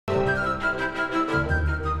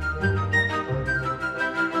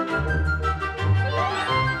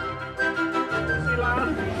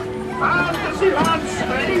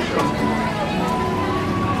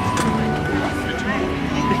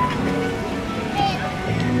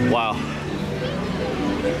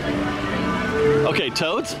Okay,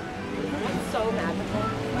 Toads? It's so magical.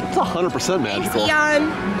 It's 100% magical.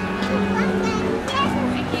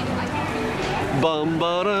 Bum,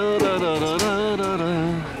 ba, da, da, da, da, da,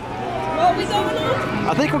 da. What are we going on?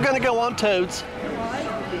 I think we're gonna go on Toads.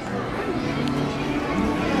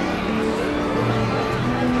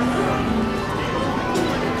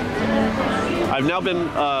 I've now been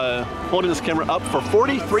holding this camera up for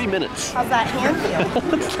 43 minutes. How's that hand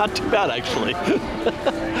feel? It's not too bad, actually.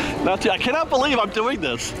 Not too. I cannot believe I'm doing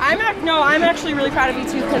this. I'm actually really proud of you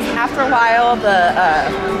too, because after a while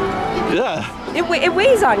yeah. It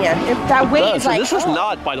weighs on you. That weighs like. This is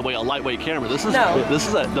not, by the way, a lightweight camera. This is no. This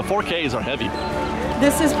is the 4Ks are heavy.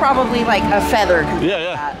 This is probably like a feather.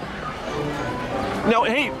 Yeah. Now,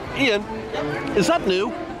 hey, Ian, is that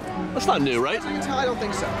new? That's not new, right? I don't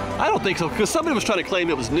think so. I don't think so, because somebody was trying to claim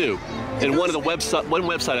it was new. And one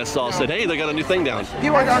website I saw said, hey, they got a new thing down.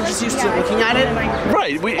 People are just used to looking at it.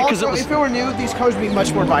 Right. Also, if it were new, these colors would be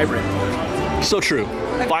much more vibrant. So true.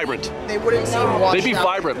 Vibrant. They wouldn't seem washed They'd be out.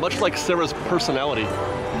 vibrant, much like Sarah's personality.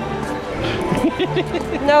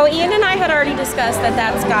 No, Ian and I had already discussed that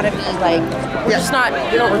that's got to be like, we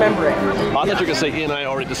don't remember it. I thought you were going to say Ian and I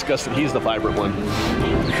already discussed that he's the vibrant one.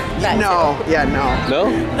 No?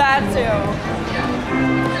 No? That too.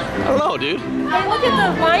 I don't know, dude. Hey, look at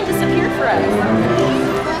the line disappear for us.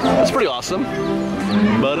 That's pretty awesome.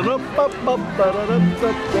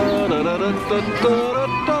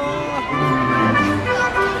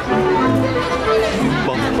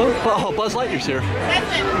 Oh, Buzz Lightyear's here.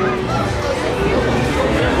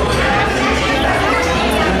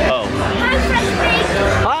 Oh.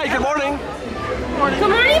 Hi, good morning. Good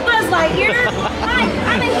morning, Buzz Lightyear. Hi,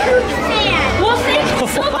 I'm a huge fan. Well, thank you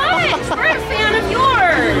so much. We're a fan of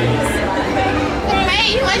yours.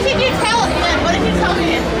 Hey, what did you tell me? What did you tell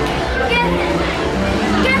me?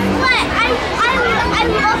 Guess what? I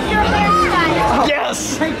love your hairstyle. Yes.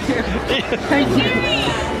 Thank you.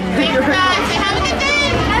 Thanks, guys. Have a good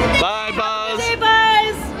day. Bye, Buzz. Hey,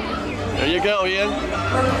 Buzz. There you go, Ian.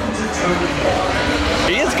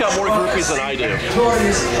 Ian's got more groupies than I do.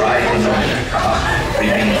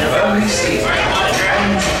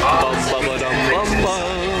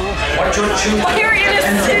 Your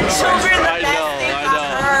innocent children, the best thing I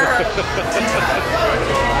know.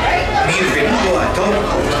 Bienvenido a todos.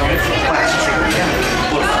 Para su seguridad,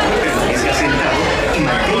 por favor, permanezca sentado y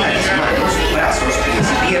mantenga las manos, brazos, pies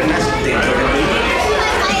y piernas dentro del vehículo.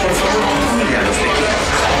 Por favor, cuide a los pequeños.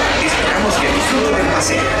 Esperamos que disfruten del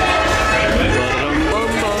paseo.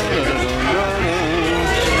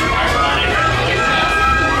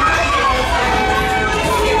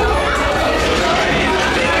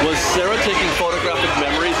 Was Sarah taking photographic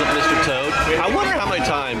memories of Mr. Toad? I wonder how many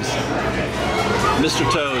times Mr.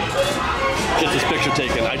 Toad gets his picture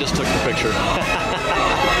taken. I just took the picture.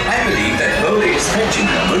 I believe that both is stretching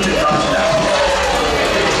a little down now.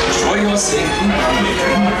 Enjoy your safety.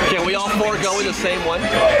 Can we all four go in the same one?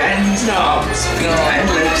 Hands, arms, feet, and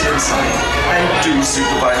legs inside. And do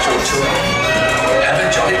supervise your children. Have a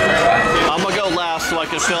jolly good ride. I'm gonna go last so I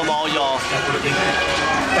can film all y'all.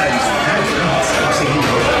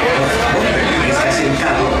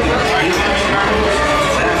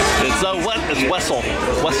 It's Wessel.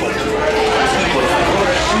 Wessel. It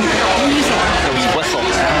was Wessel.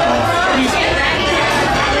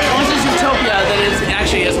 This is Utopia that is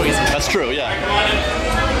actually is what he's. That's true, yeah.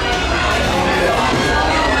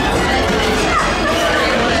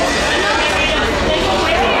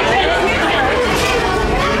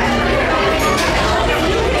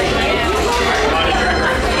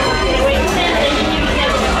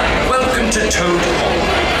 Welcome to Toad Hall.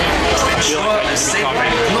 To ensure a safe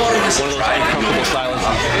and glorious ride,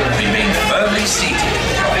 remain firmly seated,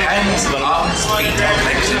 your hands, arms, feet, and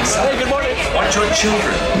legs inside. Hey, good morning. Watch your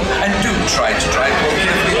children, and do try to drive more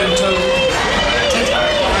carefully than Toad.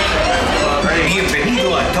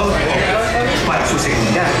 Bienvenido a Toad Hall. Para su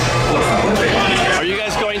seguridad, por favor, Are you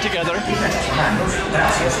guys going together?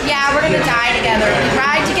 Yeah, we're gonna die together. We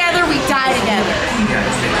ride together, we die together.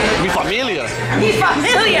 Mi familia. Mi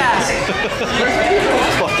familia.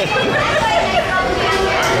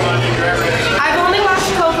 I've only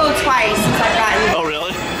watched Coco twice since I've gotten. Oh,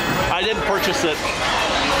 really? I didn't purchase it.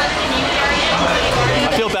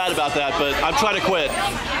 I feel bad about that, but I'm trying to quit.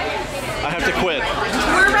 I have to quit.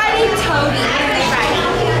 We're riding Toby.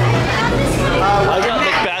 I got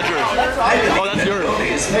McBadger. Oh, that's yours.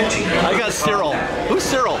 I got Cyril. Who's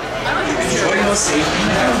Cyril? enjoy your safety.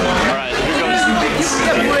 Alright, here goes. You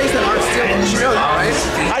have Blu-rays that aren't still in Australia, right?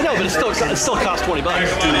 I know, but it still costs $20.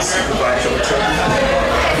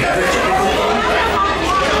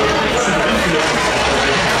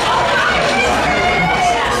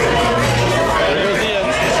 There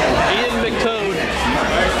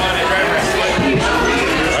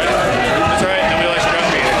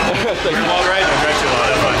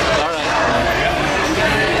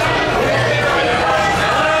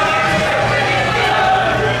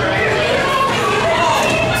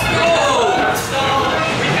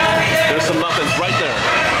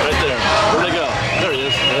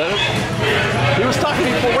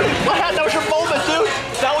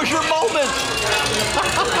moment!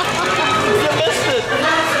 You missed it!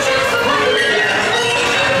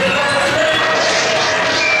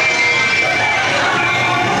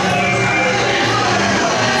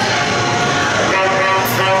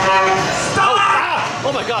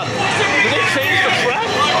 Oh my god! Did they change the track?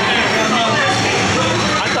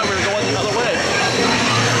 I thought we were going the other way.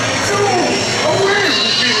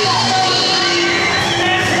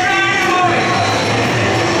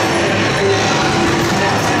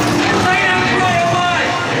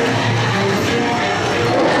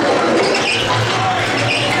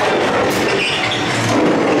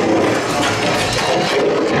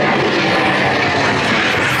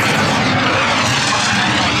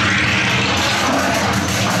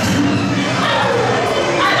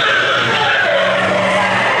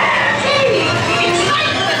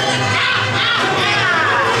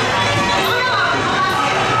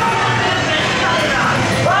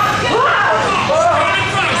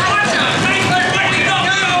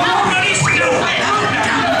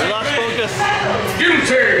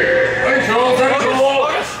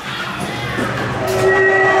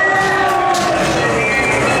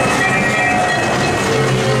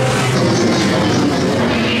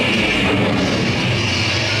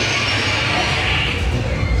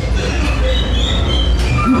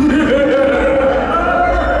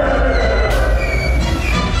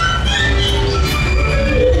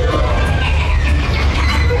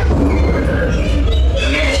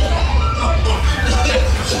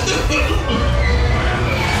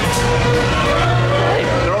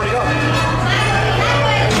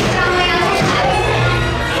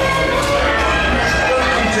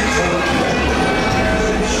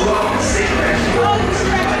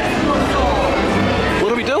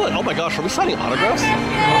 Are we signing autographs? The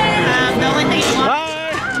only thing you want.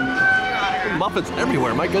 Hi! Muffins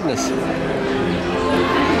everywhere, my goodness.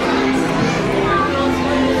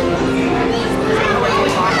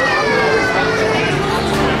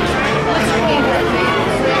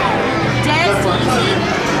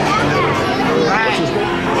 Right.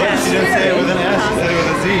 Yeah, she didn't say it with an S, she said it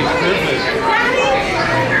with a Z. Perfect.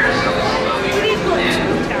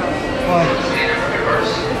 What?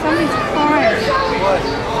 Somebody's crying. What?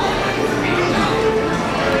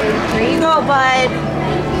 There you go, bud.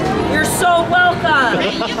 You're so welcome.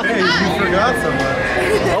 Hey, you forgot someone.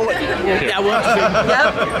 Oh, wait. Yeah, well,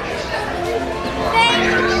 Yep.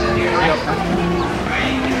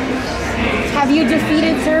 Have you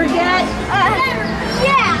defeated Zerg yet?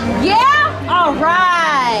 Yeah. Yeah? All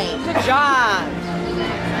right. Good job.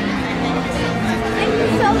 Thank you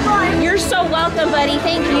so much. You're so welcome, buddy.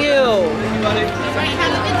 Thank you. Right,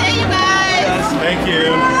 have a good day, you guys. Yes, thank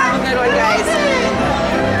you. Have a good one, guys.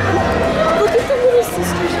 Look at the little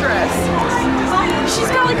sister's dress. She's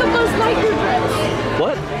got like a Buzz Lightyear dress.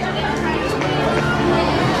 What?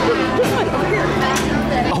 This one over here.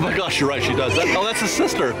 Oh my gosh, you're right, she does. That, oh, that's his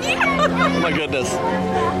sister. Oh my goodness.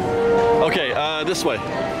 Okay, this way.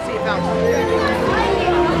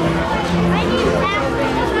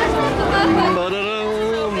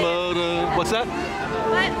 What's that?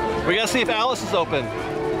 What? We gotta see if Alice is open.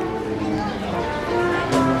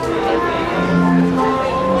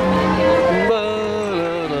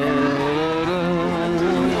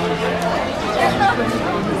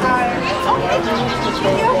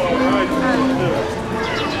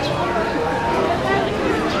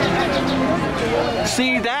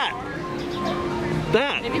 See that?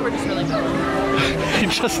 That. maybe we're just really good. He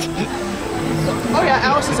just. Oh yeah,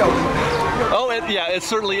 Alice is open. Oh, yeah, it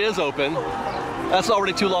certainly is open. That's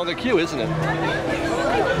already too long a queue, isn't it?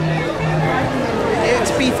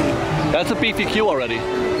 It's beefy. That's a beefy queue already.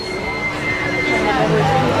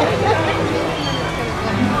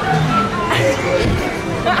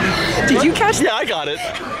 Did you catch that? Yeah, I got it.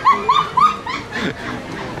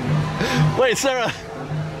 Wait, Sarah.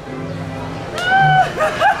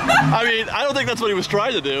 I mean, I don't think that's what he was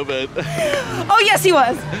trying to do, but. Oh, yes, he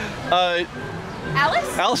was.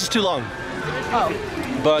 Alice? Alice is too long. Oh.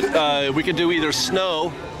 But we could do either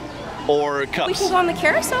snow or cups. We can go on the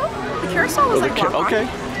carousel. The carousel was like walk on. Okay.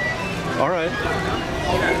 All right.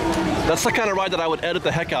 That's the kind of ride that I would edit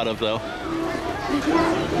the heck out of, though.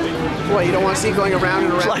 What, you don't want to see going around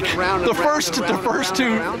and around Like and around the first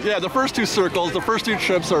two circles, the first two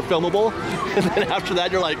trips are filmable, and then after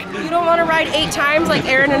that you're like, You don't want to ride 8 times like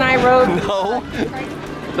Aaron and I rode. no,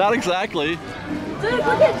 not exactly. Dude,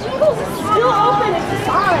 look at Jingles. It's still open. It's a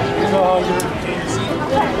sign.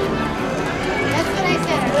 That's what I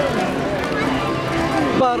said.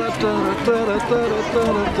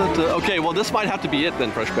 Okay, well this might have to be it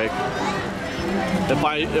then, Fresh Bake.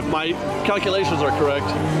 If my calculations are correct,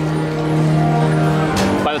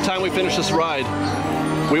 by the time we finish this ride,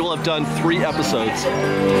 we will have done 3 episodes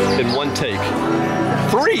in one take.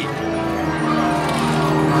 3!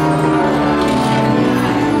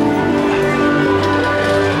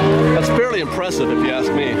 That's fairly impressive if you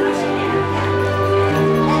ask me.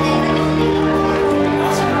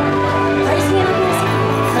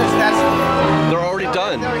 They're already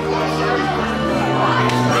done.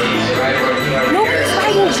 Nobody's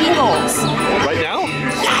writing Jingles. Right now?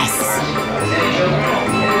 Yes.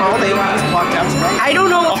 All they just blocked out some. I don't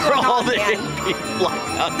know what's going All on, the man. AP blocked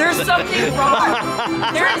out. There's something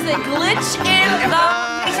wrong. There is a glitch in the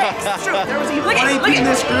matrix. It's true. There was even Look at- one AP look in at-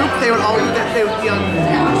 this group. They would all they would be on.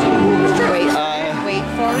 Wait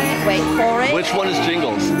for it. Wait for it. Which one is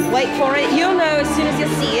Jingles? Wait for it. You'll know as soon as you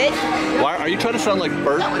see it. Why are you trying to sound like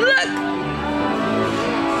Bert? Look.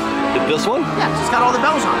 This one? Yeah, it's got all the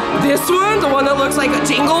bells on it. This one, the one that looks like a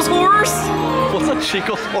Jingles horse. What's a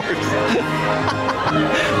Jingles horse?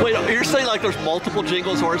 Wait, you're saying like there's multiple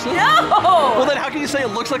Jingles horses? No. Well, then how can you say it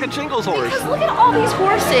looks like a Jingles horse? Because look at all these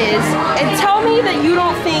horses and tell me that you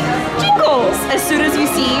don't think Jingles as soon as you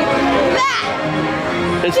see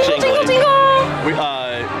that. It's Jingle, jingle, jingling. jingle. We're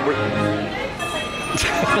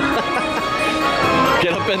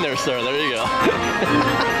Get up in there, sir. There you go.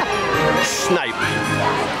 Snipe.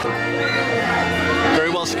 Very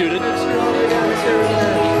well scooted.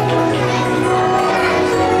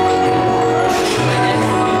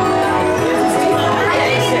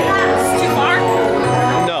 Too far?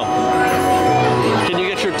 No. Can you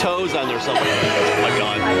get your toes on there somewhere? Oh my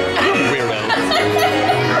god. Weirdo.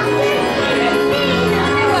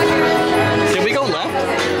 Can we go left?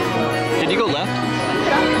 Can you go left?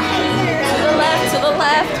 To the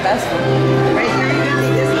left. Best one. Right here.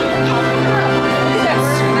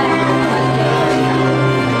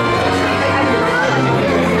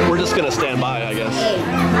 We're just gonna stand by, I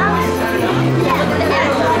guess.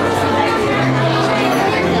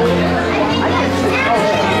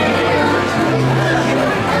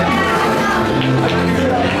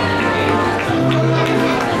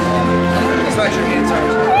 Slide your hands out.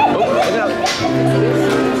 Oh, look out.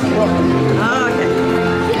 Oh, okay.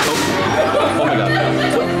 Oh my god.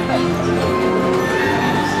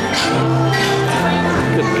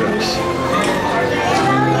 Good grace.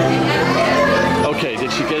 Okay,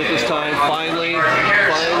 did she get it this time? Finally.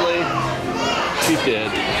 Finally. She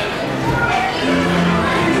did.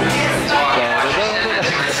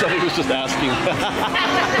 Somebody was just asking.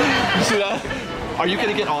 You see that? Are you going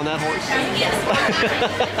to get on that horse?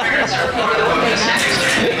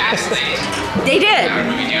 They did.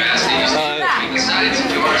 Decided to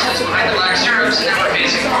do ourselves behind the black syrups and never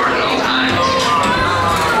facing hard at all times.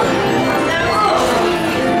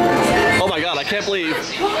 Oh my god, I can't believe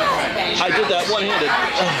I did that one-handed.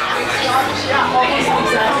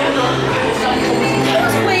 That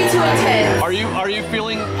was way too intense. Are you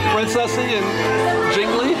feeling princessy and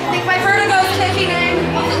jingly? I think my vertigo's kicking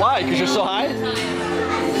in. Why? Because you're so high?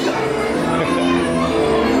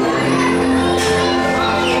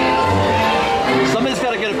 Somebody's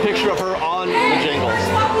got to get a picture of her on the Jingles.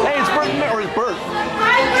 Hey, it's Bert, or it's Bert.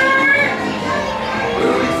 Hi, Bert.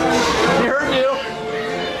 He heard you.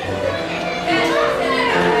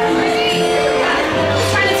 I'm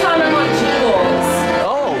trying to tell him I want Jingles.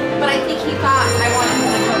 Oh, But I think he thought I wanted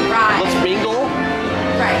him to come ride. let's mingle?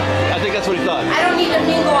 Right. I think that's what he thought. I don't need to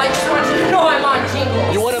mingle. I just want you to know I'm on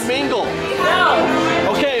Jingles. You want to mingle? No.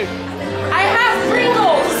 Okay. I have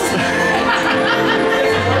Pringles.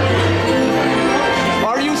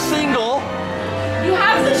 Are you single? You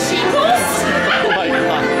have the shingles? Oh my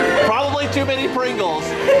god. Probably too many Pringles.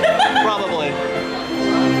 Probably.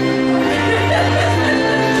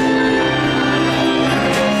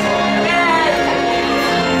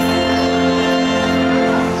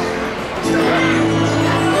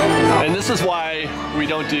 And this is why we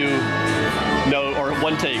don't do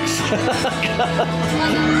one takes.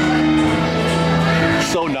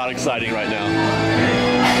 So not exciting right now.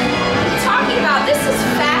 Talking about this is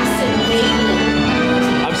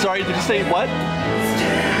fascinating. I'm sorry, did you say what?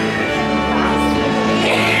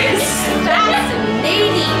 It's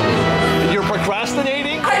fascinating. You're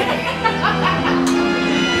procrastinating?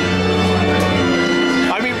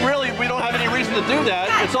 I mean, really, we don't have any reason to do that.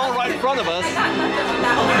 It's all right in front of us.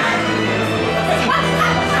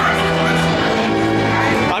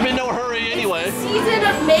 I'm in no hurry anyway. Season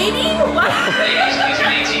of mating? What?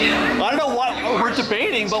 I don't know what we're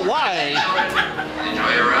debating, but why?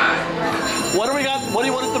 Enjoy your ride. What do we got? What do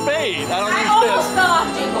you want to debate? I don't I almost understand. fell off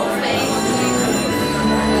Jingle's face.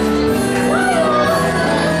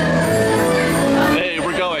 Hey,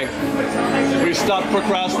 we're going. We stopped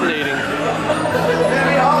procrastinating.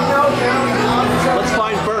 Let's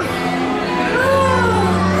find Bert.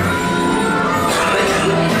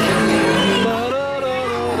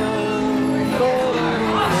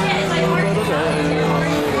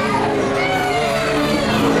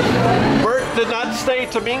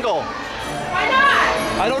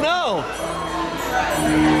 don't know.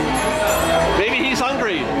 Maybe he's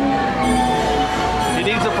hungry. He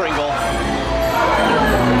needs a Pringle.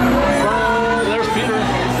 There's Peter.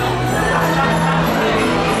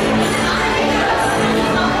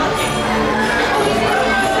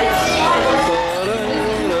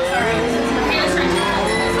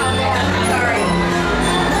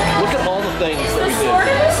 Look at all the things that we did. Sword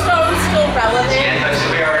in the Stone still relevant?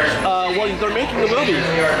 Well, they're making the movie.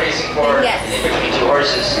 Yes.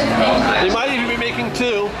 They might even be making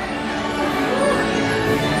 2.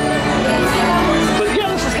 But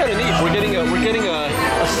yeah, this is kind of neat. We're getting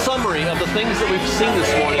a summary of the things that we've seen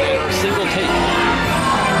this morning in our single take.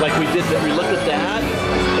 Like we did that. We looked at that,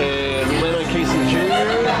 and we went on Casey Jr.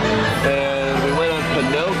 and we went on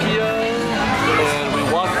Pinocchio, and we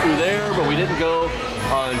walked through there, but we didn't go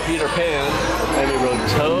on Peter Pan, and we rode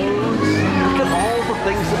Toads. Look at all the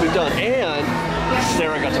things that we've done, and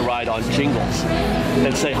Sara got to ride on Jingles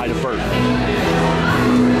and say hi to Bert.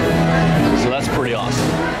 So that's pretty awesome.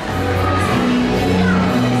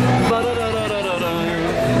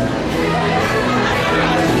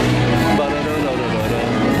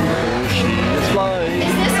 She is flying.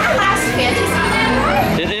 Is this our last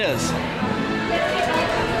Fantasyland? It is.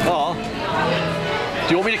 Oh. Do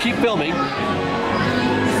you want me to keep filming?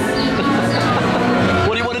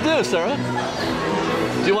 What do you want to do, Sara?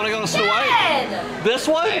 Do you want to go to Snow White? This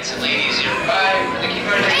one? Ladies, you're five.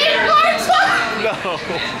 No.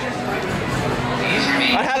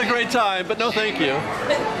 I had a great time, but no thank you.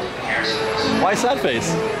 Why sad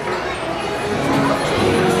face?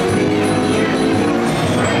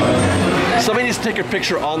 Somebody needs to take a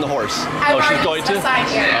picture on the horse. Oh, she's going to? All right.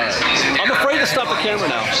 I'm afraid to stop the camera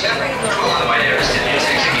now.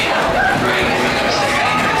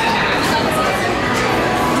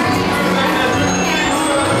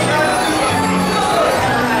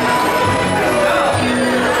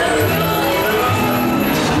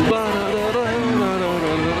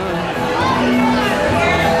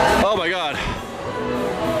 Oh my God.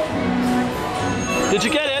 Did you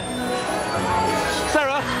get it?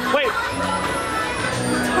 Sara, wait.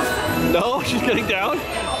 No, she's getting down.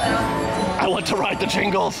 I want to ride the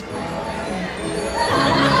Jingles.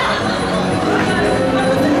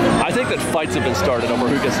 I think that fights have been started over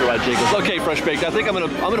who gets to ride Jingles. Okay, Fresh Baked. I think I'm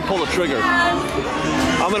gonna pull the trigger.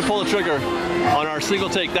 I'm gonna pull the trigger on our single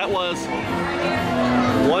take. That was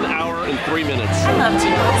 1 hour and 3 minutes. I love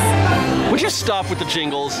Jingles. Would you stop with the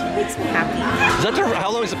Jingles? It makes me happy. Is that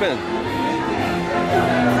how long has it been?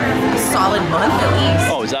 A solid month at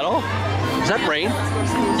least. Oh, is that all? Is that rain?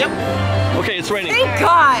 Yep. Okay, it's raining. Thank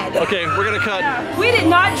God. Okay, we're gonna cut. We did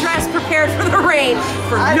not dress prepared for the rain.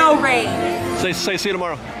 For no rain. Say see you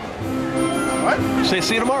tomorrow. What? Say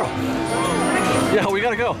see you tomorrow. Yeah, we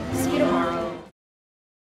gotta go. See you tomorrow.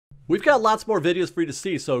 We've got lots more videos for you to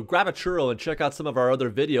see, so grab a churro and check out some of our other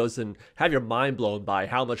videos and have your mind blown by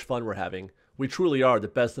how much fun we're having. We truly are the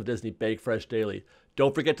best of Disney Bake Fresh Daily.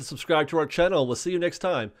 Don't forget to subscribe to our channel, and we'll see you next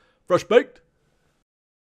time. Fresh Baked!